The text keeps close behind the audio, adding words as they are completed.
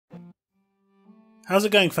How's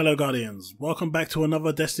it going, fellow Guardians? Welcome back to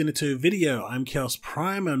another Destiny 2 video. I'm Chaos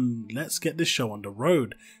Prime and let's get this show on the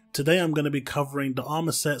road. Today I'm going to be covering the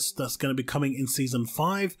armor sets that's going to be coming in Season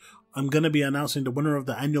 5. I'm going to be announcing the winner of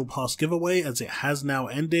the annual pass giveaway as it has now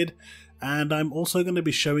ended. And I'm also going to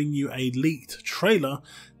be showing you a leaked trailer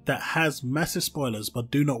that has massive spoilers, but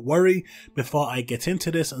do not worry, before I get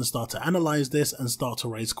into this and start to analyze this and start to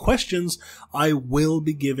raise questions, I will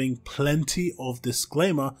be giving plenty of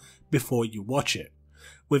disclaimer before you watch it.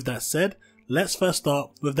 With that said, let's first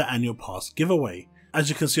start with the annual pass giveaway. As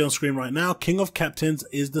you can see on screen right now, King of Captains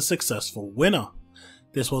is the successful winner.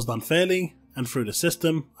 This was done fairly and through the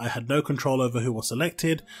system. I had no control over who was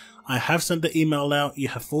selected. I have sent the email out. You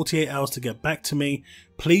have 48 hours to get back to me.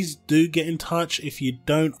 Please do get in touch. If you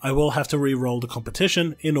don't, I will have to re-roll the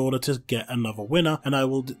competition in order to get another winner, and I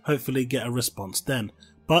will hopefully get a response then.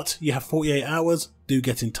 But you have 48 hours, do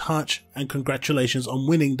get in touch, and congratulations on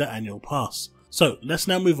winning the annual pass. So let's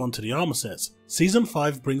now move on to the armor sets. Season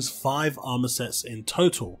 5 brings 5 armor sets in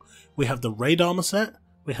total. We have the Raid armor set,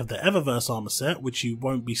 we have the Eververse armor set, which you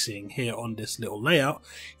won't be seeing here on this little layout.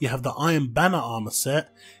 You have the Iron Banner armor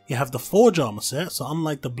set, you have the Forge armor set, so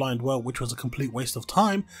unlike the Blind World, which was a complete waste of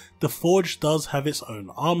time, the Forge does have its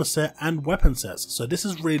own armor set and weapon sets, so this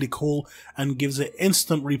is really cool and gives it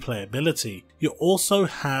instant replayability. You also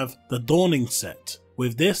have the Dawning set.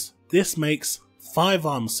 With this makes 5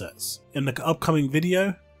 armor sets. In the upcoming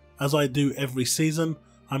video, as I do every season,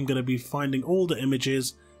 I'm going to be finding all the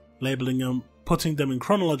images, labeling them, putting them in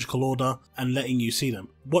chronological order and letting you see them.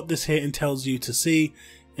 What this here entails you to see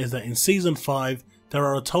is that in Season 5 there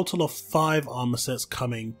are a total of 5 armor sets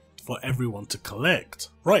coming for everyone to collect.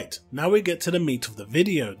 Right, now we get to the meat of the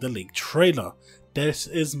video, the leaked trailer. This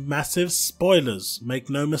is massive spoilers, make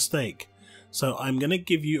no mistake. So I'm going to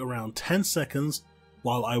give you around 10 seconds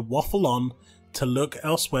while I waffle on to look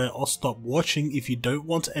elsewhere or stop watching if you don't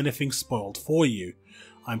want anything spoiled for you.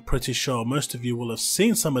 I'm pretty sure most of you will have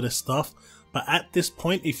seen some of this stuff, but at this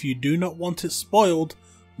point, if you do not want it spoiled,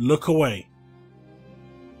 look away.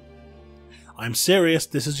 I'm serious,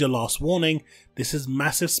 this is your last warning, this is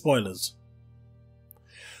massive spoilers.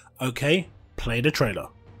 Okay, play the trailer.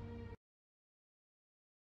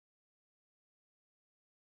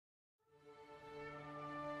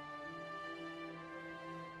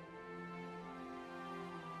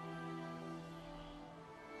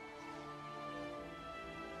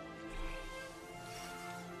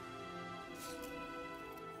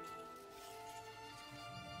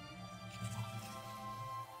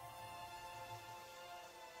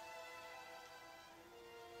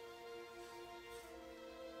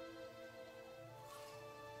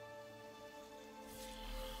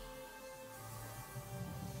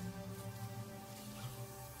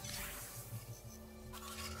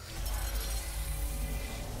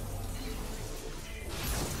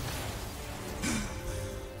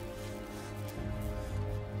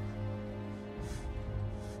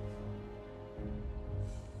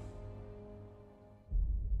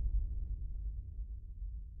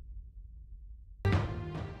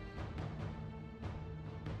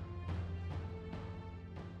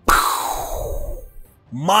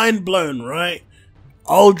 Mind blown, right?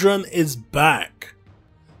 Uldren is back.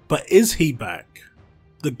 But is he back?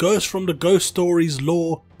 The ghost from the Ghost Stories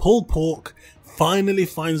lore, pulled pork, finally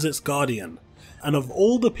finds its guardian. And of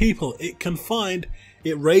all the people it can find,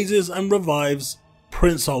 it raises and revives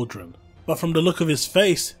Prince Uldren. But from the look of his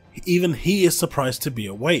face, even he is surprised to be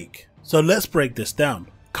awake. So let's break this down.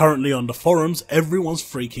 Currently on the forums, everyone's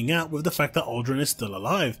freaking out with the fact that Uldren is still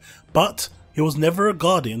alive. But he was never a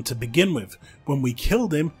guardian to begin with. When we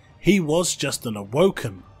killed him, he was just an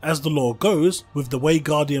awoken. As the lore goes, with the way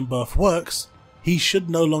guardian birth works, he should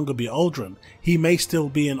no longer be Uldren. He may still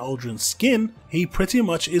be in Uldren's skin, he pretty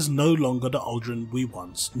much is no longer the Uldren we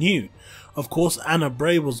once knew. Of course, Anna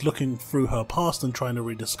Bray was looking through her past and trying to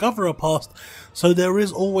rediscover her past, so there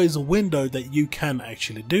is always a window that you can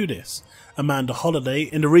actually do this. Amanda Holliday,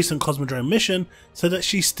 in the recent Cosmodrome mission, said that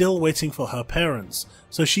she's still waiting for her parents,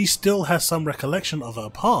 so she still has some recollection of her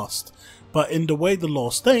past. But in the way the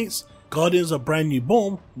lore states, Guardians are brand new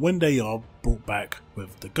born when they are brought back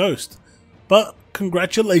with the ghost. But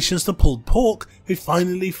congratulations to Pulled Pork, who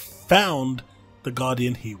finally found the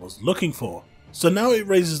Guardian he was looking for. So now it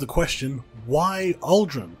raises the question, why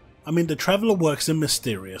Uldren? I mean, the Traveller works in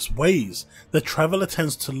mysterious ways. The Traveller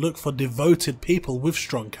tends to look for devoted people with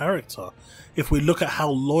strong character. If we look at how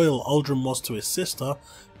loyal Uldren was to his sister,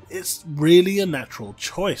 it's really a natural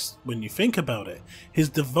choice when you think about it. His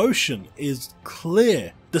devotion is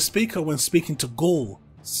clear. The speaker, when speaking to Gaul,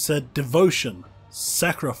 said devotion,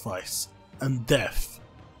 sacrifice, and death.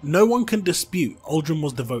 No one can dispute Uldren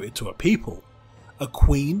was devoted to a people. a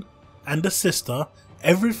queen and a sister.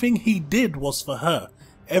 Everything he did was for her.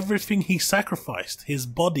 Everything he sacrificed, his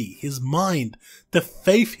body, his mind, the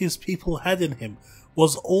faith his people had in him,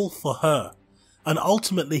 was all for her. And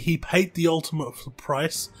ultimately he paid the ultimate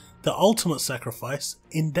price, the ultimate sacrifice,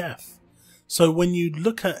 in death. So when you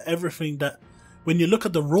look at when you look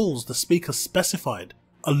at the rules the speaker specified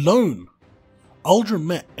alone, Uldren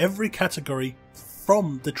met every category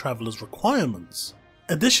from the Traveller's requirements.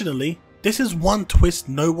 Additionally, this is one twist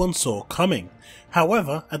no one saw coming.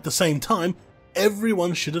 However, at the same time,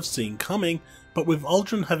 everyone should have seen coming, but with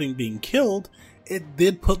Uldren having been killed, it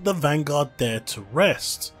did put the Vanguard there to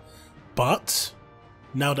rest. But,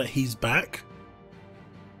 now that he's back,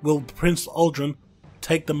 will Prince Uldren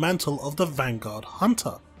take the mantle of the Vanguard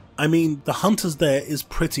Hunter? I mean, the Hunters there is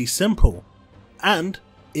pretty simple, and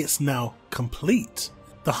it's now complete.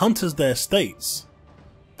 The Hunters there states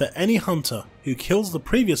that any Hunter who kills the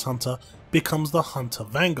previous Hunter becomes the Hunter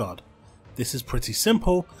Vanguard. This is pretty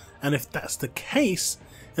simple, and if that's the case,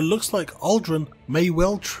 it looks like Uldren may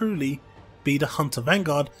well truly be the Hunter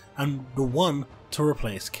Vanguard and the one to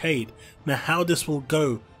replace Cade. Now how this will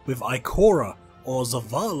go with Ikora or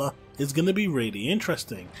Zavala is going to be really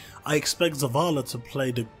interesting. I expect Zavala to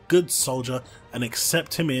play the good soldier and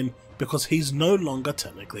accept him in because he's no longer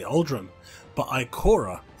technically Uldren. But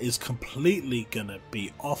Ikora is completely going to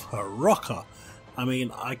be off her rocker. I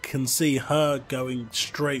mean, I can see her going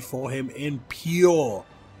straight for him in pure,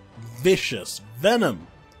 vicious venom.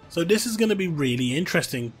 So this is going to be really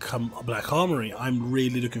interesting come Black Armory. I'm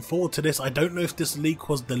really looking forward to this. I don't know if this leak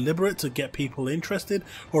was deliberate to get people interested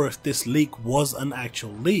or if this leak was an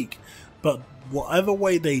actual leak. But whatever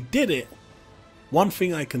way they did it, one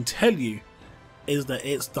thing I can tell you is that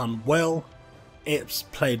it's done well, it's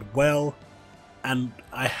played well, and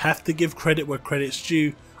I have to give credit where credit's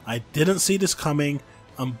due. I didn't see this coming,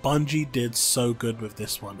 and Bungie did so good with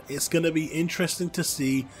this one. It's going to be interesting to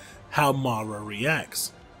see how Mara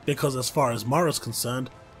reacts, because as far as Mara's concerned,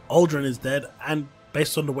 Uldren is dead, and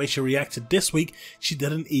based on the way she reacted this week, she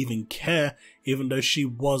didn't even care, even though she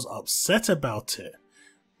was upset about it.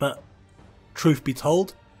 But truth be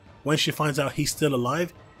told, when she finds out he's still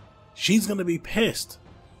alive, she's going to be pissed.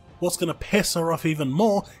 What's going to piss her off even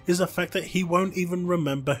more is the fact that he won't even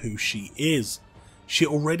remember who she is. She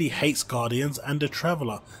already hates Guardians and the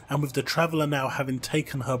Traveller, and with the Traveller now having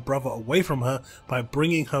taken her brother away from her by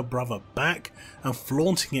bringing her brother back and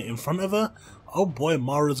flaunting it in front of her, oh boy,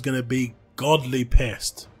 Mara's going to be godly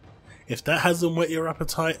pissed. If that hasn't whet your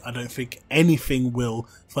appetite, I don't think anything will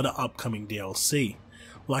for the upcoming DLC.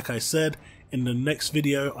 Like I said, in the next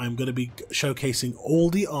video I'm going to be showcasing all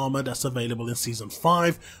the armor that's available in Season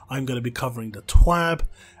 5, I'm going to be covering the TWAB,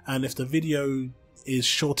 and if the video is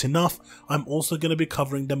short enough, I'm also going to be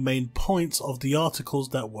covering the main points of the articles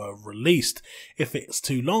that were released. If it's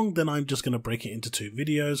too long, then I'm just going to break it into 2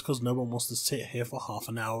 videos because no one wants to sit here for half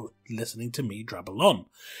an hour listening to me drabble on.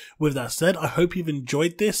 With that said, I hope you've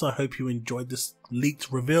enjoyed this. I hope you enjoyed this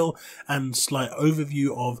leaked reveal and slight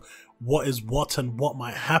overview of what is what and what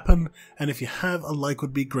might happen, and if you have, a like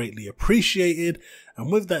would be greatly appreciated.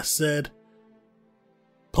 And with that said,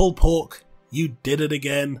 pulled pork, you did it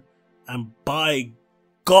again. And by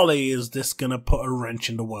golly, is this gonna put a wrench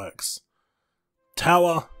in the works.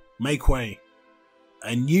 Tower, make way.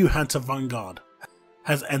 A new Hunter Vanguard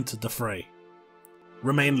has entered the fray.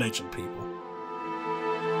 Remain legend, people.